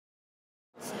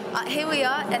Here we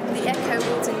are at the Echo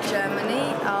Awards in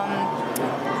Germany.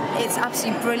 It's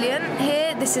absolutely brilliant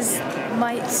here. This is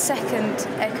my second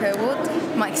Echo Award.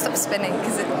 Mike, stop spinning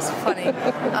because it was funny.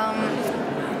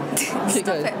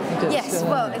 Stop it. Yes,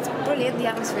 well, it's brilliant. The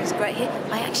atmosphere is great here.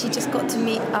 I actually just got to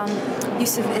meet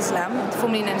Yusuf Islam,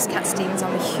 formerly known as Cat Stevens.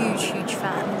 I'm a huge, huge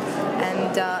fan,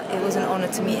 and it was an honour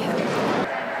to meet him.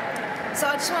 So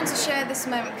I just wanted to share this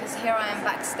moment because here I am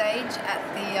backstage at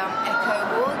the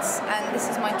Echo Awards, and this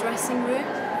is my dressing room.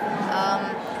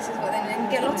 This is what they do. You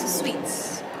get lots of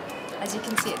sweets, as you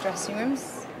can see at dressing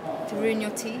rooms, to ruin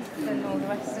your teeth and all the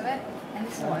rest of it. And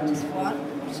this is what I just won,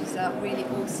 which is really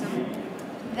awesome.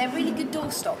 They're really good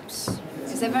doorstops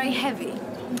because they're very heavy.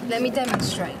 Let me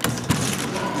demonstrate.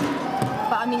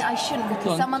 But I mean, I shouldn't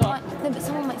because someone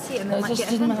might see it and they might get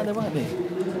offended.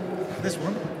 This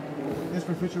one? This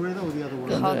refrigerator or the other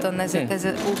one? Hold on, there's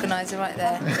an organiser right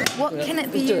there. What can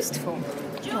it be used for?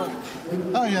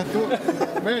 Oh yeah, good.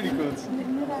 Very good.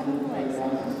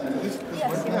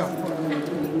 Yes.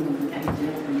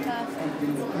 Perfect.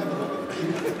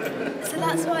 So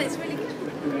that's why it's really good.